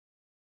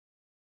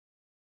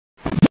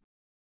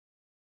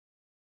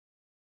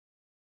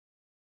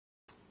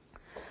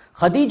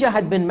Khadeejah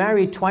had been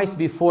married twice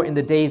before in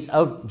the days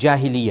of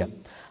Jahiliyyah.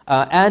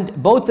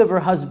 And both of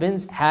her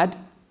husbands had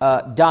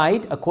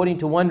died. According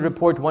to one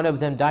report, one of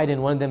them died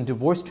and one of them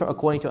divorced her.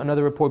 According to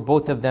another report,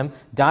 both of them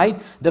died.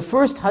 The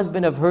first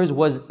husband of hers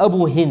was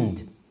Abu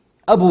Hind.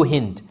 Abu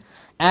Hind.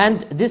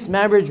 And this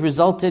marriage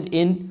resulted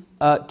in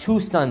two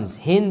sons,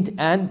 Hind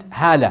and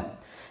Hala.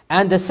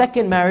 And the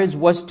second marriage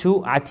was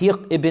to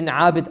Atiq ibn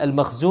Abid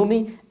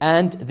al-Makhzumi,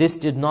 and this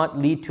did not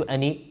lead to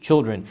any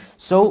children.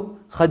 So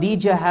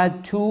Khadeejah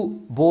had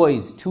two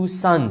boys, two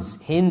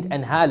sons, Hind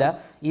and Hala,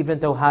 even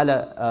though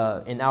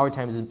Hala in our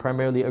times is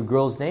primarily a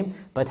girl's name,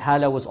 but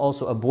Hala was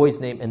also a boy's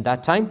name in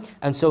that time.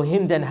 And so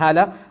Hind and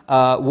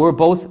Hala were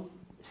both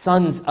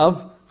sons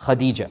of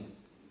Khadeejah.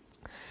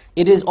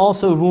 It is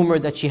also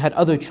rumored that she had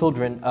other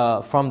children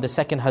from the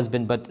second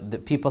husband, but the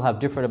people have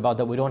differed about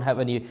that. We don't have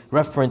any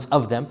reference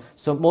of them.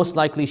 So most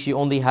likely she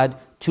only had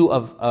two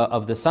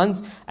of the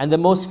sons. And the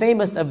most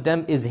famous of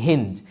them is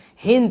Hind.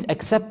 Hind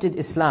accepted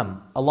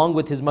Islam along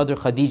with his mother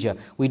Khadeejah.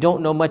 We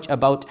don't know much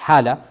about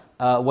Hala,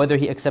 whether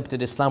he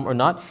accepted Islam or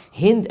not.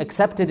 Hind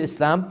accepted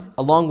Islam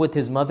along with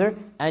his mother,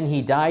 and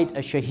he died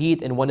a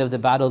shaheed in one of the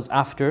battles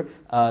after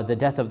the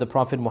death of the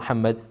Prophet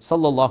Muhammad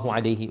sallallahu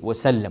alaihi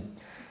wasallam.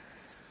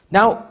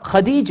 Now,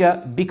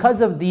 Khadeejah,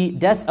 because of the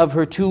death of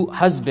her two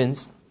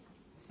husbands,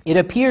 it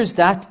appears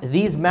that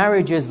these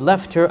marriages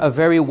left her a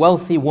very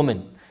wealthy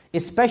woman,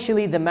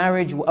 especially the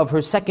marriage of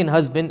her second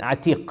husband,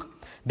 Atiq.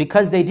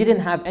 Because they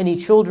didn't have any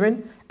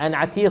children, and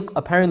Atiq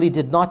apparently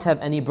did not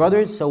have any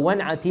brothers, so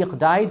when Atiq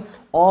died,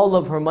 all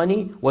of his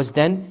money was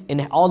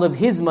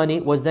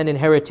then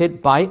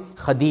inherited by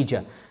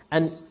Khadeejah.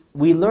 And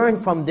we learn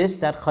from this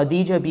that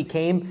Khadeejah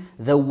became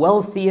the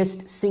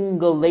wealthiest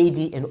single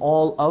lady in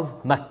all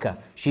of Mecca.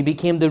 She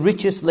became the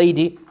richest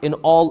lady in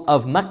all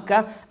of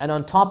Mecca, and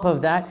on top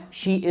of that,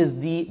 she is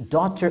the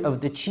daughter of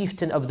the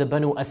chieftain of the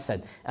Banu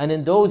Asad. And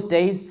in those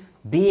days,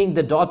 being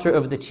the daughter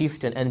of the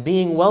chieftain and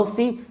being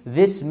wealthy,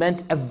 this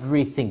meant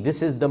everything.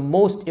 This is the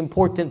most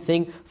important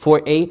thing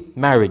for a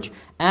marriage.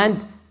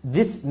 And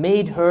this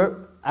made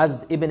her, as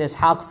Ibn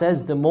Ishaq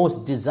says, the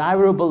most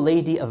desirable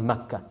lady of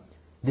Mecca.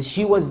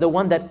 She was the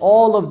one that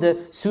all of the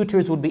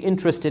suitors would be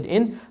interested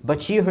in,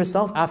 but she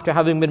herself, after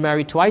having been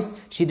married twice,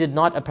 she did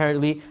not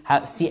apparently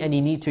see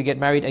any need to get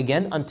married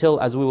again until,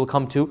 as we will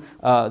come to,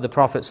 the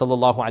Prophet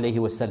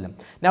ﷺ.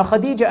 Now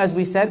Khadeejah, as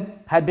we said,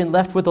 had been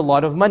left with a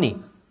lot of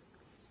money.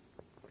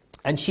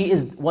 And she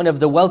is one of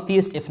the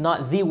wealthiest, if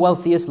not the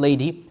wealthiest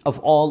lady of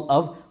all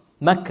of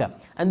Mecca.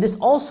 And this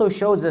also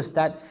shows us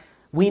that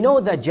we know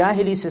that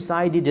Jahili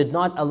society did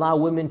not allow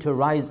women to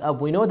rise up.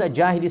 We know that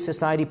Jahili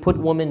society put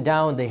women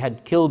down. They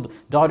had killed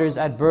daughters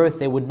at birth.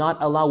 They would not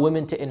allow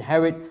women to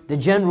inherit, the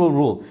general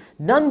rule.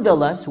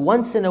 Nonetheless,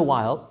 once in a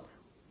while,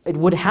 it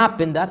would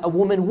happen that a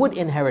woman would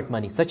inherit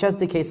money, such as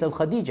the case of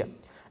Khadeejah.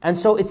 And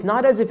so it's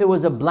not as if it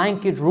was a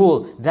blanket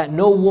rule that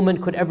no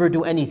woman could ever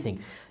do anything.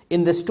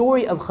 In the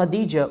story of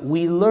Khadeejah,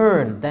 we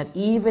learn that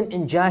even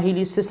in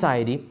Jahili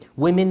society,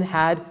 women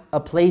had a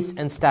place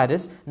and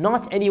status,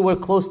 not anywhere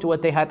close to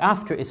what they had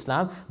after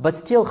Islam, but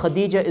still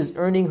Khadeejah is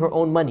earning her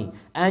own money,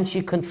 and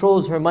she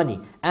controls her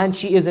money, and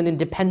she is an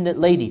independent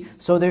lady.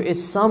 So there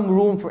is some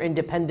room for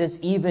independence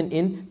even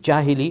in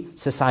Jahili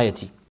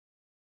society.